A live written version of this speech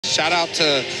shout out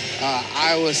to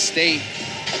Iowa State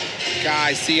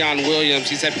guy, Sion Williams.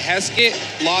 He said Heskett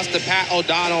lost to Pat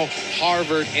O'Donnell,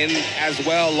 Harvard, and as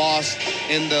well lost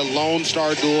in the Lone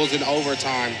Star duels in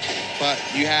overtime. But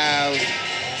you have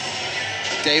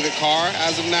David Carr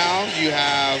as of now, you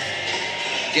have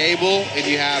Gable, and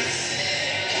you have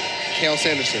Cale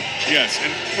Sanderson. Yes,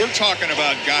 and we're talking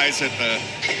about guys at the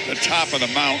top of the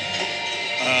mountain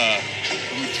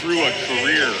who through a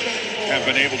career have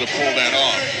been able to pull that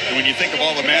off. And when you think of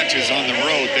all the matches on the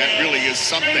road, that really is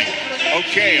something.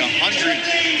 Okay,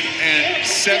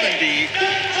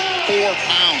 174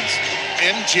 pounds.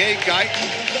 MJ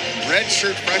Gaitan,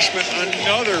 redshirt freshman,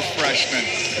 another freshman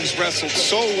who's wrestled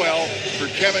so well for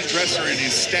Kevin Dresser and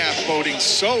his staff, boding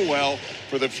so well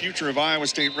for the future of Iowa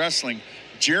State wrestling.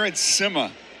 Jared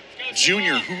Simma,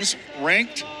 Jr., who's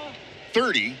ranked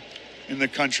 30 in the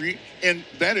country, and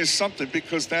that is something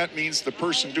because that means the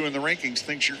person doing the rankings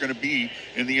thinks you're going to be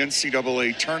in the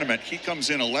NCAA tournament. He comes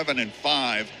in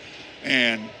 11-5,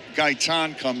 and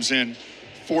Gaitan comes in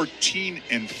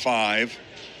 14-5.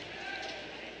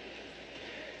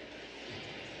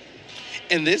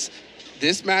 And this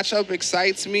matchup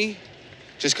excites me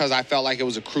just because I felt like it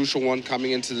was a crucial one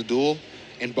coming into the duel.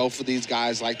 And both of these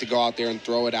guys like to go out there and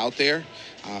throw it out there.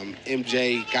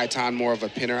 MJ Gaitan more of a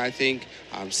pinner, I think.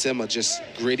 Simma just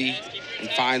gritty and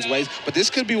finds ways. But this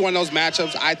could be one of those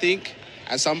matchups, I think,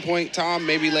 at some point, Tom,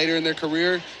 maybe later in their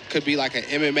career, could be like an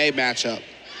MMA matchup.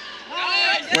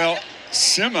 Well,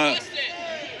 Simma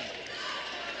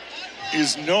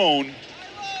is known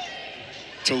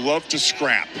to love to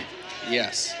scrap.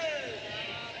 Yes.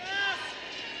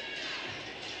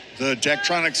 The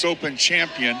Daktronics Open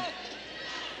champion.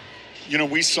 You know,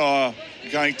 we saw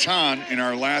Gaitan in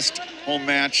our last home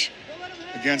match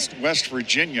against West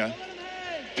Virginia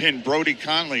pin Brody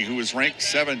Conley, who was ranked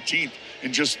 17th,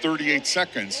 in just 38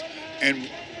 seconds. And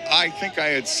I think I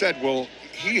had said, well,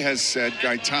 he has said,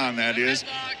 Gaitan that is,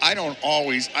 I don't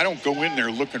go in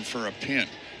there looking for a pin.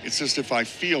 It's just if I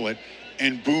feel it,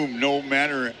 and boom, no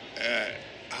matter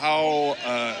how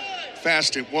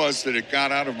fast it was that it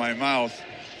got out of my mouth,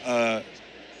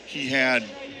 he had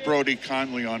Brody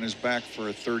Conley on his back for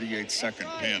a 38-second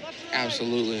pin.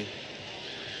 Absolutely.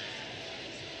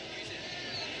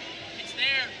 It's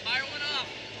there. Fire one off.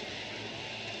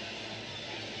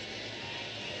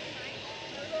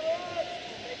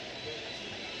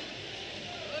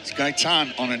 It's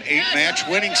Gaitan on an 8-match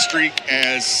winning streak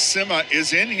as Simma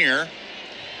is in here.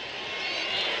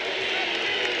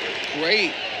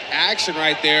 Great action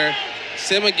right there.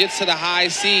 Simma gets to the high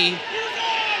C.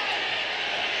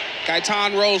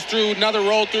 Gaitan rolls through, another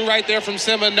roll through right there from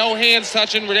Simma. No hands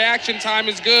touching, reaction time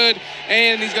is good,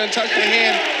 and he's gonna touch the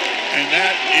hand. And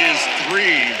that is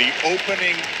 3, the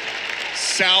opening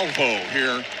salvo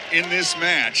here in this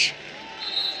match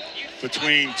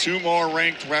between two more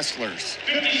ranked wrestlers.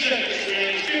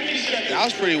 That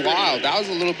was pretty wild. That was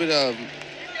a little bit of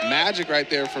magic right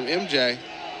there from MJ.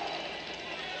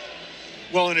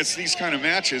 Well, and it's these kind of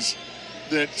matches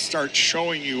that start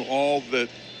showing you all that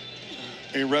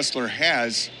a wrestler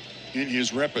has in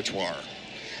his repertoire.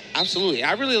 Absolutely.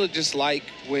 I really just like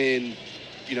when,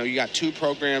 you know, you got two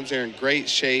programs, they're in great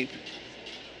shape,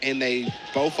 and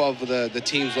both of the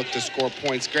teams look to score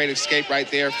points. Great escape right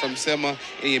there from Simma,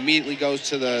 and he immediately goes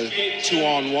to the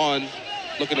 2-on-1,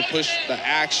 looking to push the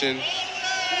action.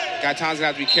 Gaitan's gonna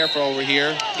have to be careful over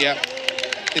here. Yep, I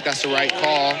think that's the right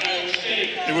call.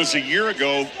 It was a year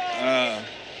ago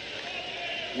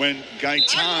when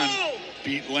Gaitan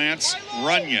beat Lance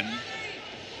Runyon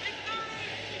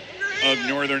of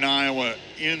Northern Iowa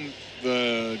in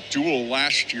the duel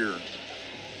last year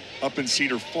up in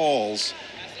Cedar Falls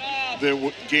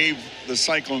that gave the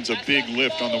Cyclones a big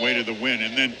lift on the way to the win.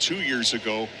 And then 2 years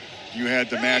ago, you had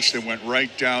the match that went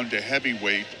right down to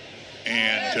heavyweight,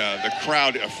 and the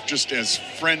crowd just as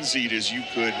frenzied as you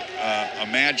could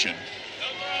imagine.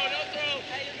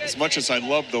 As much as I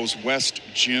love those West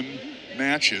Gym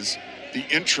matches, the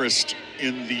interest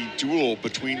in the duel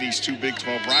between these two Big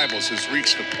 12 rivals has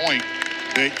reached the point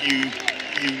that you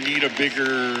need a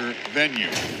bigger venue.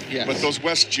 Yes. But those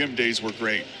West Gym days were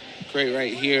great. Great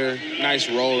right here. Nice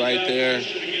roll right there.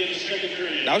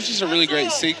 That was just a really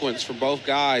great sequence for both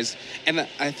guys. And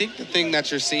I think the thing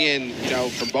that you're seeing, you know,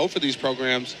 for both of these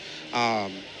programs, the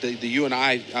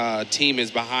UNI team is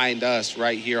behind us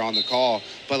right here on the call.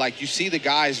 But, like, you see the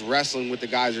guys wrestling with the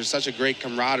guys. There's such a great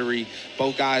camaraderie.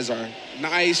 Both guys are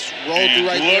nice. Roll through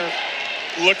right there.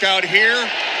 Look out here.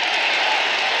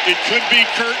 It could be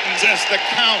curtains as the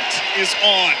count is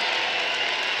on.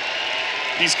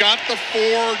 He's got the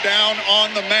 4 down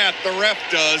on the mat. The ref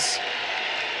does.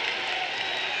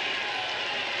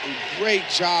 And great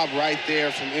job right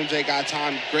there from MJ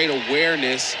Gaitan. Great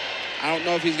awareness. I don't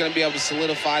know if he's going to be able to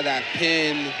solidify that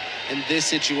pin in this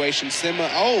situation. Simma,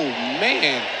 oh,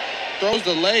 man, throws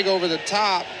the leg over the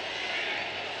top.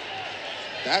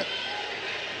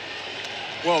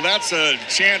 Well, that's a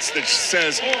chance that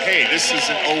says, hey, this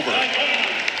isn't over.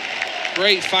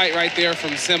 Great fight right there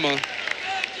from Simma.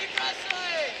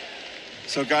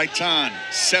 So Gaitan,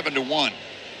 7-1.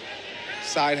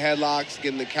 Side headlocks,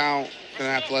 getting the count.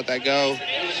 Gonna have to let that go.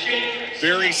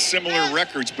 Very similar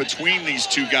records between these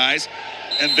two guys.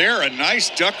 And there, a nice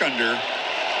duck under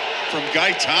from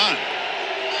Gaitan.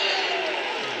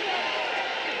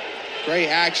 Great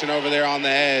action over there on the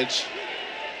edge.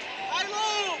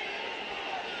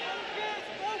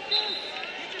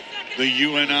 The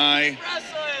UNI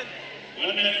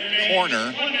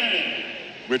corner,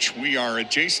 which we are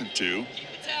adjacent to,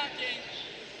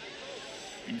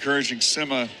 encouraging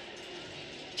Simma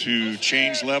to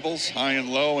change levels, high and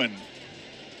low, and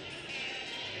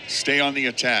stay on the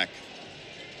attack.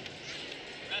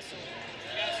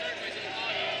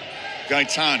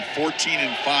 Gaitan,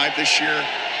 14-5 this year.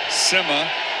 Simma,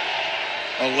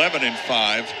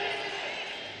 11-5.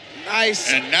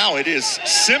 Nice. And now it is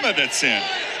Simma that's in.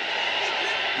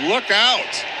 Look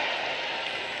out.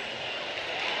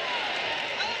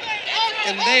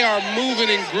 And they are moving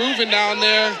and grooving down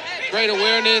there. Great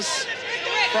awareness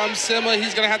from Simma.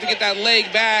 He's going to have to get that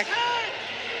leg back.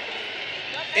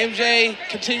 MJ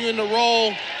continuing to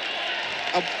roll.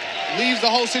 Leaves the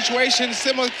whole situation.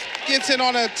 Simma gets in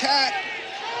on an attack.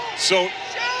 So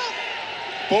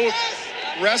both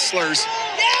wrestlers,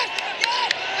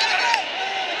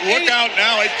 look out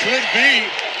now. It could be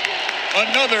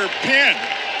another pin.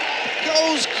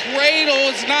 Goes cradle.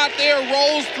 It's not there.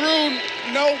 Rolls through.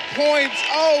 No points.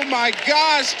 Oh, my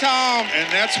gosh, Tom.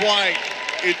 And that's why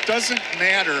it doesn't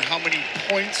matter how many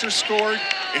points are scored.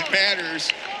 It matters.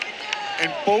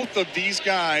 And both of these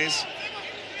guys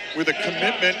with a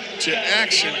commitment to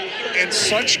action and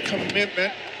such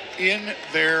commitment in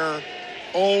their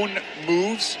own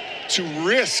moves to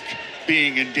risk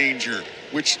being in danger,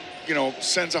 which, you know,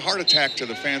 sends a heart attack to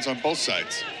the fans on both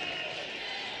sides.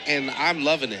 And I'm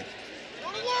loving it.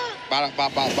 Ba, ba,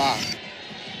 ba, ba.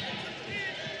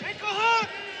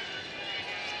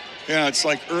 Yeah, it's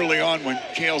like early on when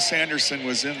Cale Sanderson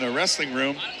was in the wrestling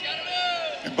room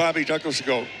and Bobby Douglas would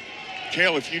go,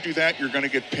 Cale, if you do that, you're going to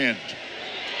get pinned.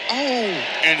 Oh.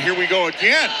 And here we go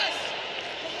again.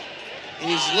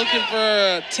 He's looking for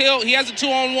a tilt. He has a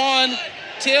 2-on-1.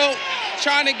 Tilt,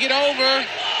 trying to get over.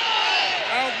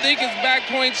 I don't think it's back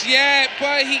points yet,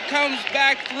 but he comes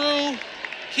back through.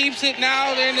 Keeps it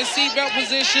now. They're in the seatbelt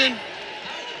position.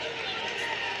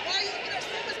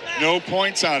 No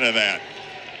points out of that.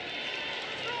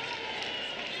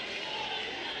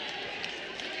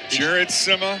 Jared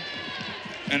Simma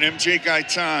and MJ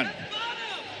Gaitan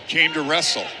came to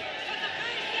wrestle.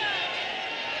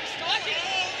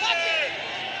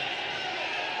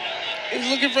 He's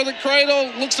looking for the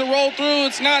cradle, looks to roll through,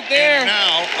 it's not there. And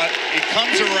now he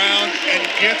comes around and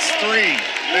gets 3.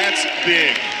 That's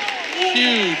big.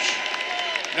 Huge.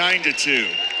 9-2.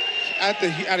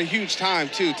 At a huge time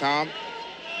too, Tom.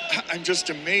 I'm just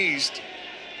amazed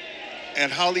at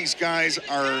how these guys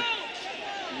are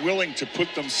willing to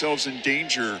put themselves in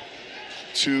danger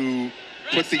to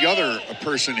put the other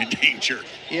person in danger.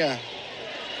 Yeah.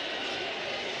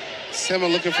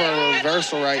 Simma looking for a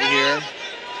reversal right here.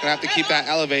 Gonna have to keep that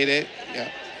elevated. Yeah.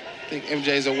 I think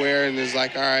MJ's aware and is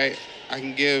like, all right, I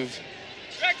can give.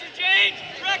 Direction change!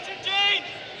 Direction change!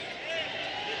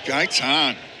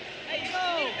 Gaitan.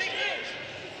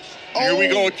 Here we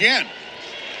go again.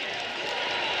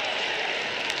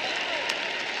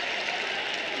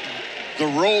 The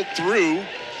roll through.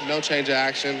 No change of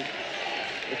action,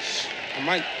 which I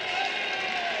might.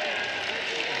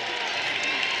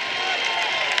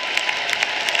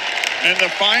 And the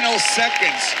final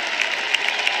seconds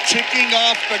ticking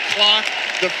off the clock.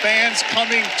 The fans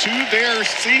coming to their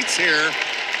seats here.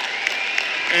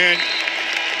 And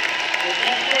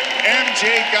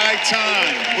MJ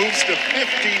Gaitan moves to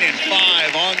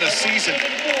 15-5 on the season.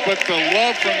 But the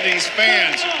love from these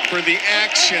fans for the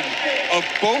action of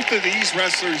both of these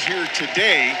wrestlers here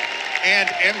today and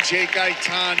MJ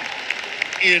Gaitan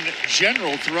in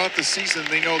general throughout the season,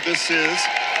 they know this is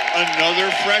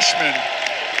another freshman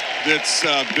that's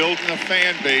building a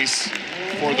fan base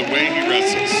for the way he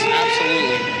wrestles.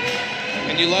 Absolutely.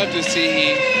 And you love to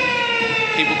see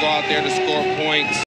people go out there to score points.